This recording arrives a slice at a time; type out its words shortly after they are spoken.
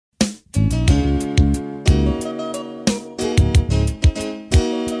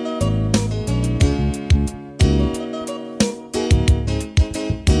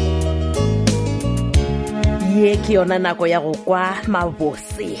ke yona nako ya go kwa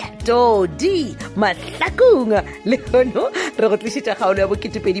mabose todi mahlakong le gono re go tlišitša kgaolo ya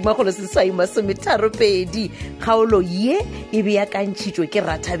bo2,332 kgaolo ye e beakantšhitšwe ke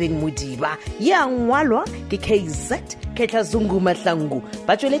Rathabeng Modiba ya ngwalwa ke KZ Ketlazungu Mahlangu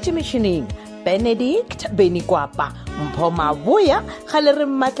ba tšweletše metšhineng Benedict Benikwapa Mpho Maboya gale re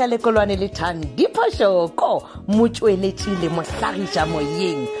mmatla lekolwane le Thandi Phoshoko motšweletši le mohlagiša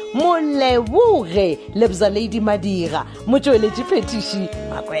moyeng Moleboge Lebza Lady Madira motšweletši phetiši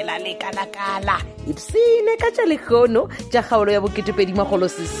Makwela le Kalakala ipsine ka tša lekgono tša kgaolo ya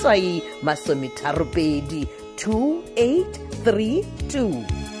bo2,332 2832.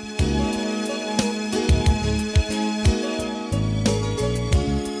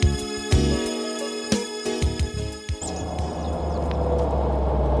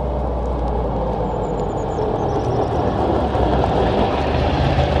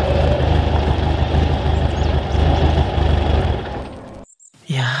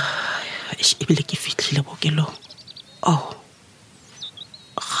 Ebile ke fitlhile bokelong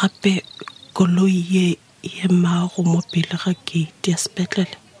gape koloi ye maago mo pele ga gate ya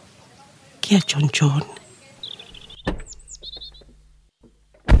sepetlele ke ya Jonjon.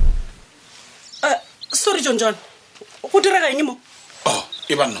 Sorry Jonjon, go direga eng mo?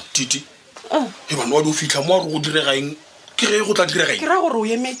 E banna Titi e banna wa di o fitlha mo a re go direga eng ke ge go tla direga eng? Ke ra gore o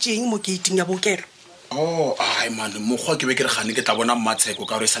emetseng mo gating ya bokelo. Ai man mokgwa ke be ke re gane ke tla bona mmatsheko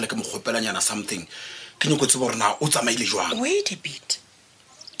ka gore e sale ke mogopelanyana something ke nyako tseba gore na o tsamaile jwang. Wait a bit,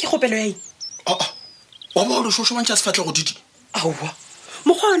 ke gopelo ya eng? Wa ba o le shoshobantša sefatlhe go Titi. Aowa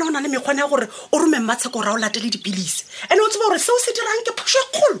mokgwa ona o na le mekgwana ya gore o rome mmatsheko ra o latele dipilisi ene o tseba gore seo se dirang ke phoso e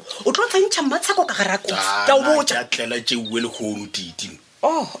kgolo o tlo tsantšha mmatsheko ka gara kotsi ka o botša ka tlela tšeuwe le kgono Titi.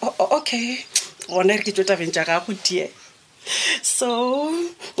 Okay gona re ke tšo tabeng tša gago tie so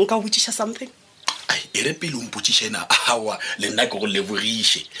nka o botšiša something. E re pele o mpotšiša ena awa le nna ke go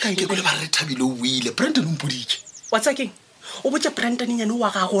lebogiše ke go le ba re Thabile o buile Brandon o mpoditše wa tsakeng o botša Brandon nyane wa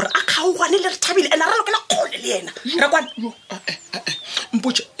ga gore a kgaogwane le re Thabile ena ra lokela kgole le yena ra kwana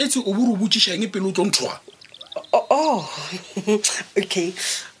mpotša etse o bo re o botšiša eng pele o tlo nthoa. Okay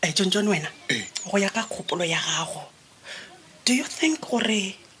Jonjon wena go ya ka kgopolo ya gago do you think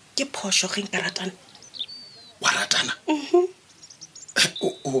gore ke phoso ge nka ratana? Wa ratana?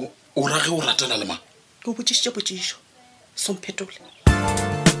 O ra ge o ratana le mang? Ke o botšišitše potšišo somphetole.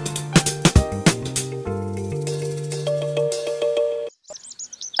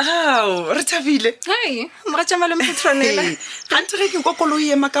 Re Thabile. Hai, moratša malome Petronela. Gante ge ke kwa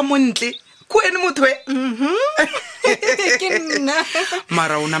koloi ema ka montle ko ene motho e Ke nna.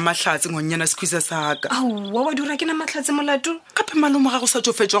 mara ona mahlatse ngonyana sekhwisa saka wa dura ke na mahlatse molato gape malome ga go sa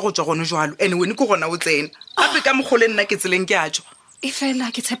tsofetswa go tswa gone jwalo ene wene ke gona o tsena gape ka mogole nna ke tseleng ke a tswa e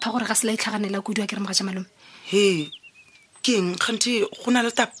fela ke tshepa gore ga se la itlhaganela kudu a ke re moratša malome. he ke eng kgante go na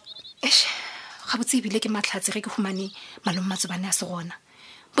le taba ga botse ebile ke mahlatse ge ke humane malome matsobane a se gona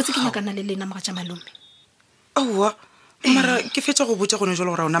botse ke nyakana le lena moratša malome. aowa mara ke fetša go botša gone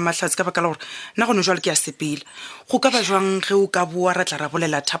jwalo gore ona mahlatse ka baka la gore nna gone jwalo ke a sepela go ka ba jwang ge o ka boa ra tla ra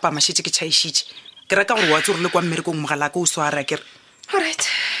bolela thapa mašetse ke tšhaišitše ke raka gore wa tse gore le kwa mmerekong mogala ka o swara kere. Alright,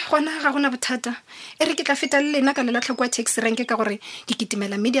 gona ga gona bothata e re ke tla feta le lena ka lelatlha kwa taxi rank ka gore ke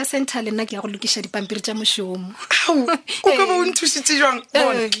kitimela media center le nna ke ya go lokiša dipampiri tša mošomo. o ka ba o nthusitse jwang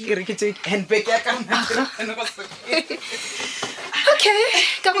bona ke re ke tše handbag ya ka okay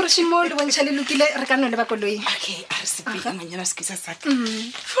ka gore šimo le bontšha le lokile re ka no le ba koloi. Okay a re sepela nganyana sekisa saka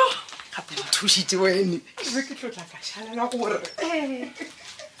gape nthusitse wene re ke tlotla ka šalela gore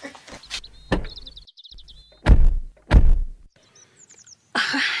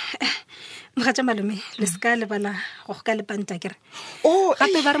mogatša malome le seka lebala go ka lepanta kere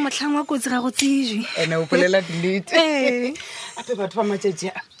gape ba re motlhang wa kotsi ga go tsejwe ene o polela dilete gape batho ba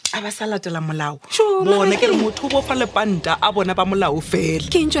matšatši a ba sa latela molao bona ke re motho o bofa lepanta a bona ba molao fela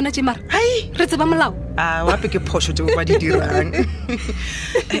ke eng tsona tše mara re tseba molao gape ke phoso tšeo ba di dirang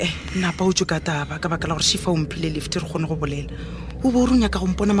napa o tso ka taba ka baka la gore shifa o mphile lift re kgone go bolela o bo o runya ka go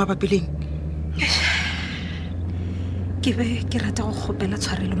mpona mabapeleng ke be ke rata go kgopela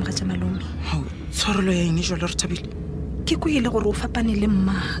tshwarelo mogatša malome. Tshwarelo ya eng jwale re Thabile? Ke go ile gore o fapane le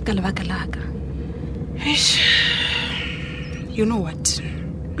mma ka lebaka laka. You know what?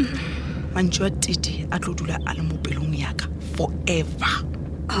 Mantšu a Titi a tlo dula a le mo pelong ya ka forever.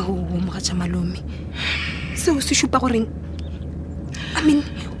 Mogatša malome seo se šupa goreng I mean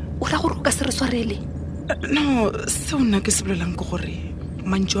o ra gore o ka se re swarele? No, seo nna ke se bolelang ke gore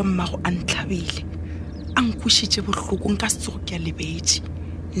mantšu a mmago a ntlhabile a nkwišitše bohloko nka se tsogo ke a lebetše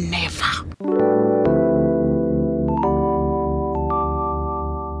never.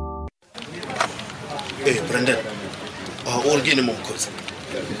 Brandon. O re ke ne mo mokgotsi.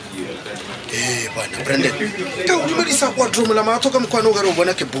 Bana Brandon. Ka o dumedisa kwa tromo la matho ka mokwana o ka re o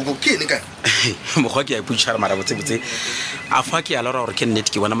bona ke bubu ke ne ka. Mogwa ke a iputshara mara botse a fa ke a lora gore ke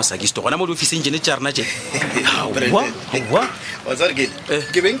nnete ke bona mosakisto gona mo di office engine tsa rena je wa Wa tsare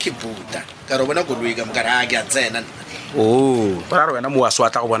ke beng ke buta ka re bona koloi ka mokara ke a tsena. Ba re wena mo wa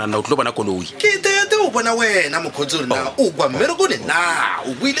swatla go bona nna o tlo bona koloi Ke tete o bona wena mokgotsi re na o kwa mmereko ne na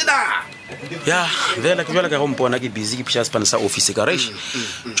o buile na. ya vela ke jwala ka go mpona ke busy ke phisha span sa office ka resh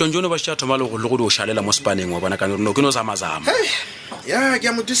Jonjon ba tša thoma le go o shalela mo spaneng wa bona ka no ke no zamazama ya ke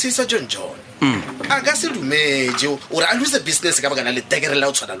a mo dusisa Jonjon a ka se dumeje o re a lose business ka baka na le tegerela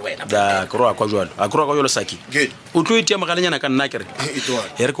o tshwana le wena da ke ro akwa jwalo saki Good. o tlo itia mogalenyana ka nna kere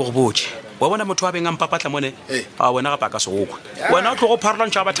e re ke go botse wa bona motho wa beng a mpapatla mone a wena ga pa ka segokwa wena o tlo go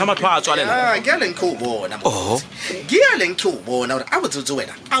pharolantša batha matho a tswalela ke a leng ke o bona ke a leng ke o bona gore a botsotse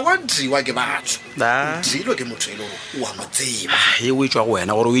wena a wa driwa ke batho dilo ke motho e le o a mo tseba e o etswa go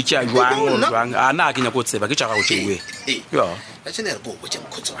wena gore o itšea jwang a na a ke nyako o tseba ke tša gago tšewe ya a tsene re bo botse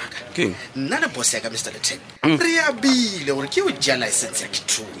mokgotsi wa ka Keng? nna le boss ya ka Mr. Leteng re a bile gore ke o ja license ya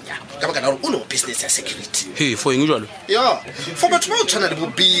kithunya ka baka la gore o ne o business ya security he fo eng jalo ya for batho ba o tshwana le bo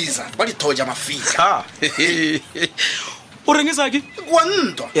biza ba ditho ja mafika o reng e saki kwa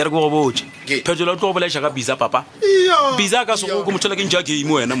ntwa e re ke go botse Ke? phetola o tlo go bolaiša ka bisa papa Ya. bisa ka sego ko mothola ke ntša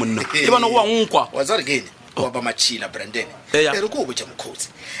game wena monna e bana go wa nkwa wa tsare kene wa ba machila Brandon Ya. re ko o botse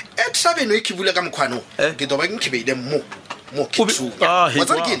mokgotsi e tshabeno e khibula ka mokgwano ke toba ke khibeile mo kithunya wa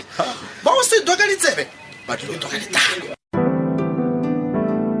tsare kene ba o se doka ditsebe ba tlo doka ditalo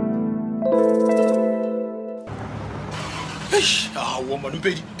awa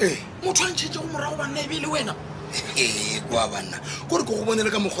manopedi motho a ntšhetse go morago banna e bele wena kwa banna kore ke go bonele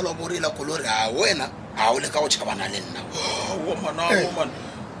ka mogolo wa borela kolore a wena a o le ka go tšhabana le nna awa mana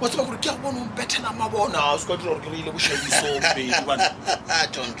wa tseba gore ke a bona ompethela mabona a se ka dira gore ke reile bošaiso pedi bana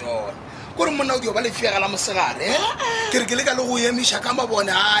Jonjon kore monna o dio ba lefiega la mosegare ke re ke le ka le go emiša ka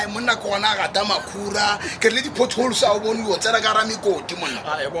mabone ai monna ke gona a gata makhura ke re le di-potholes a o bone o tsena ka ramekoti monna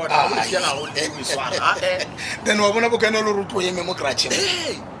then wa bona bokana le gore o tlo eme mo kratšheng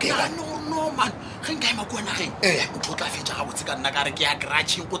man ge nka ema kua nageng motho o tla fetša gabotse ka nna ka re ke ya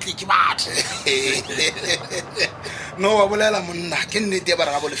kratšheng ko tle ke batho no wa bolela monna ke nnete ya ba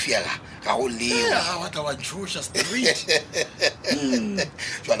re ga bo lefiega ga go lewa watla wa ntšhoša street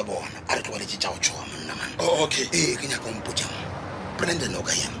jwale bona a re tlobaletse tša go tshoga monna man okay ke nyaka ompotjang Brandon o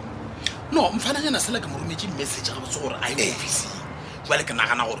ka yena no mfananyana sela ke mo rometse message gabotse gore a ye officing jwale ke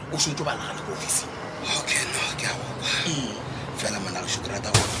nagana gore o sontse ba lagana ko officing okay no ke a go kwa fela mana go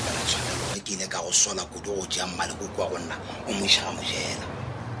shukrata go fela tshwanelo ke ile ka go sola kudu go tšea mmale go kwa go nna o mo iša ga mojela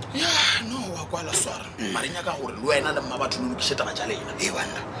ya no wa kwala swara marenya ka gore le wena le Mabatho le lokiše taba tša lena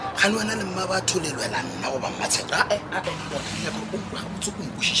banna ga le wena le Mabatho le lwela nna go ba Mmatsheko gabotse o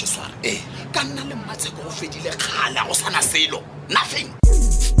nkwešiše swara ka nna le Mmatsheko go fedile kgale a go sana selo nothing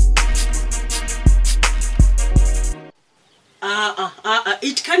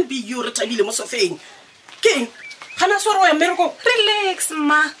it can't be you re thabile mo sofeng keng gana swara o ya mmereko relax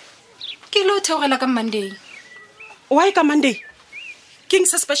ma ke lo theogela ka Monday why ka Monday keng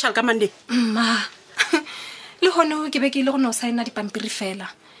se special ka Monday ma le hono ke be ke ile go no signa dipampiri fela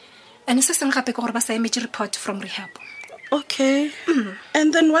and se seng gape ke gore ba sa emetse report from rehab okay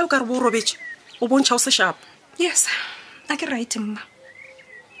and then why o ka re bo robetse o bontšha o se sharp yes a ke right mma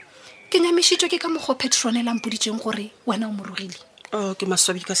ke nyamešitšwe ke ka mokgwa Petronella mpoditseng gore wena o morogile ke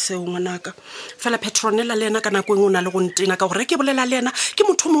maswabi ka seo ngwanaka fela Petronella le ena ka nako engwe o na le go ntena ka gore ke bolela le ena ke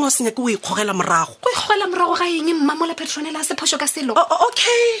motho mongwe wa senya ke o ikgogela morago go ikgogela morago ga eng mma mola Petronella a se phošo ka selo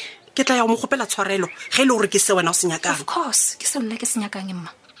okay ke tla ya go mo gopela tshwarelo ge e le gore ke se wena o senyakang of course ke se nna ke senyakang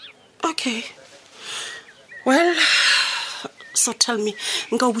mma okay well so tell me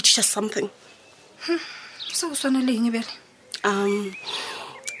nka o botšiša something se o swana le eng bele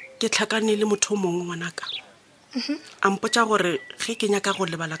ke tlhakane le motho o mongwe ngwanaka a mpotša gore ge ke nyaka go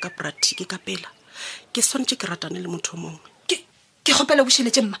lebala ka pratiki ka pela ke swantse ke ratane le motho o mongwe ke gopela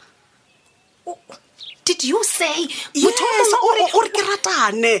bošheletse mma did you say yes o re ke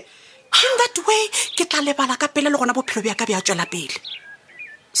ratane in that way ke tla lebala ka pela le gona bophelo bja ka bja tšwela pele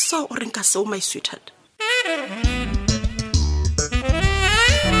so o reng ka seo my sweetheart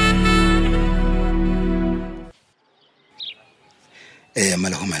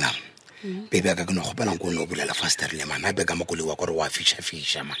malego malam baby aka ke no gopelang ko no bulela faster le man a be ka mokole wa gore wa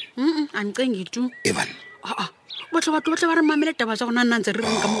fisha man ancengi tu Evan batho ba re mamele taba tsa gona nna ntse re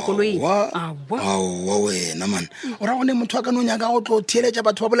reng ka mo koloing aowa wena man o ra gone motho a ka no nyaka go tlo theeletša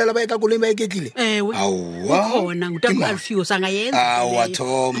batho ba bolela ba e ka koloing ba e ketlile ewe khona ngutakualfio sanga aowa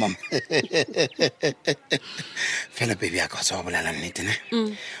thoma fela baby ya ka tsa ba bolela nnetene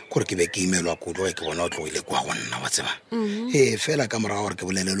gore ke be ke imelwa kudu ge ke bona o tlogile kwa go nna wa tseba fela ka moraga gore ke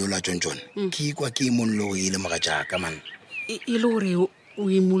bolelelo la Jonjon ke ikwa ke imonlo go ile moga jaaka man e le gore o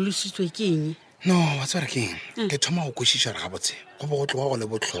imolositswe ke eng no wa tsara keng ke thoma go kwešiša re gabotse go bo go tloga go le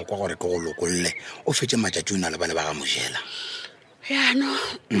botlhokwa gore ke go lokolle o fetse matšatši o na le ba le ba ga mojela yano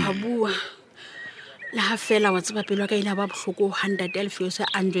wa bua la ha fela wa tseba pelo ka ile ba bohloko 100 Alfio se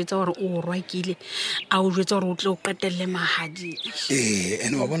a njwetsa gore o rwakile a o jwetsa gore o tle o qetelle mahadi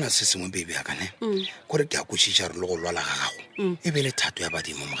ene wa bona se sengwe baby ya kane gore ke a kwešiša re le go lwala ga gago e be le thato ya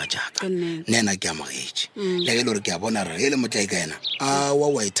badimo moga jaaka nena ke amogetše le ge le gore ke a bona re e le motlai ka ena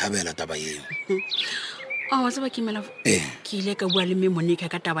wa e thabela taba eo wa tseba ke imela ke ile ka bua le mme Monica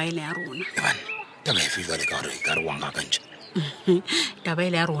ka taba ele ya rona taba e fijwale ka gore ka re wanga ka ntšha taba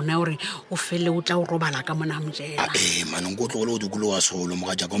ile ya rona gore o felle o tla o robala ka mona mojela manong ko tlogole o dikolo wa solo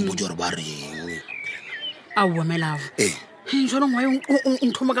moga jaaka mpotse gore ba reng a bua melavo jalo ngwae o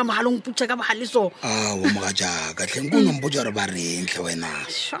nthoma ka mogalong putša ka bogale so wa moga jaaka tlheng ko no mpotse gore ba reng tlhe wena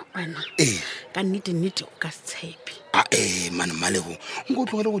wena ka nnete o ka se tshepe mane malego nko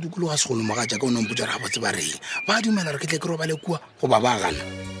tlogele go dikolo wa segolo moga jaaka o no mpotse gore ga botse ba reng ba dumela re ke tle ke robale kua goba ba gana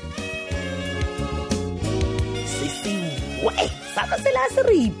saka se la se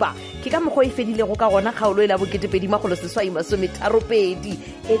ripa ke ka mokgwa e fedilego ka gona kgaolo e la bo2,2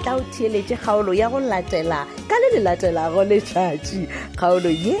 e tla o thieletše kgaolo ya go latela ka le latelago letšatši kgaolo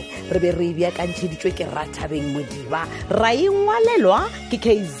ye re be re beakantšheditšwe ke Rathabeng Modiba ra e ngwalelwa ke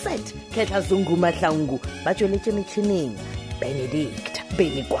KZ Mahlangu ba tšweletše metšhineng Benedict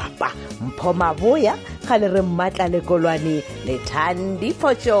Benikwapa Mpho Maboya ga le re mmatla lekolwane le Thandi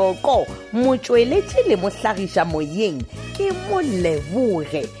Potšoko motsweletši le mohlagiša moyeng ke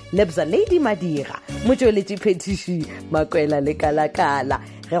Moleboge Lebza Lady Madira motsweletši phetiši Makwela le Kalakala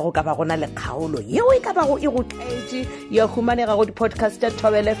ge go ka ba gona le kgaolo yeo e ka bago e go tlaetše ya humanega go di-podcast ya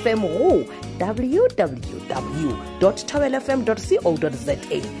Thobel FM go www.thobelfm.co.za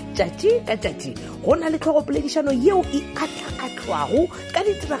tšatši ka tšatši go na le tlhogopoledišano yeo e atlhaatlhwago ka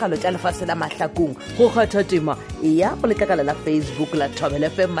ditiragalo tša lefase la Mahlakong go kgatha tema e ya go letlakala la Facebook la Thobel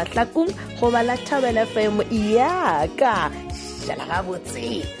FM Mahlakong goba la Thobel FM yaka šala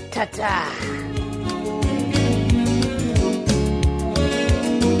gabotse thata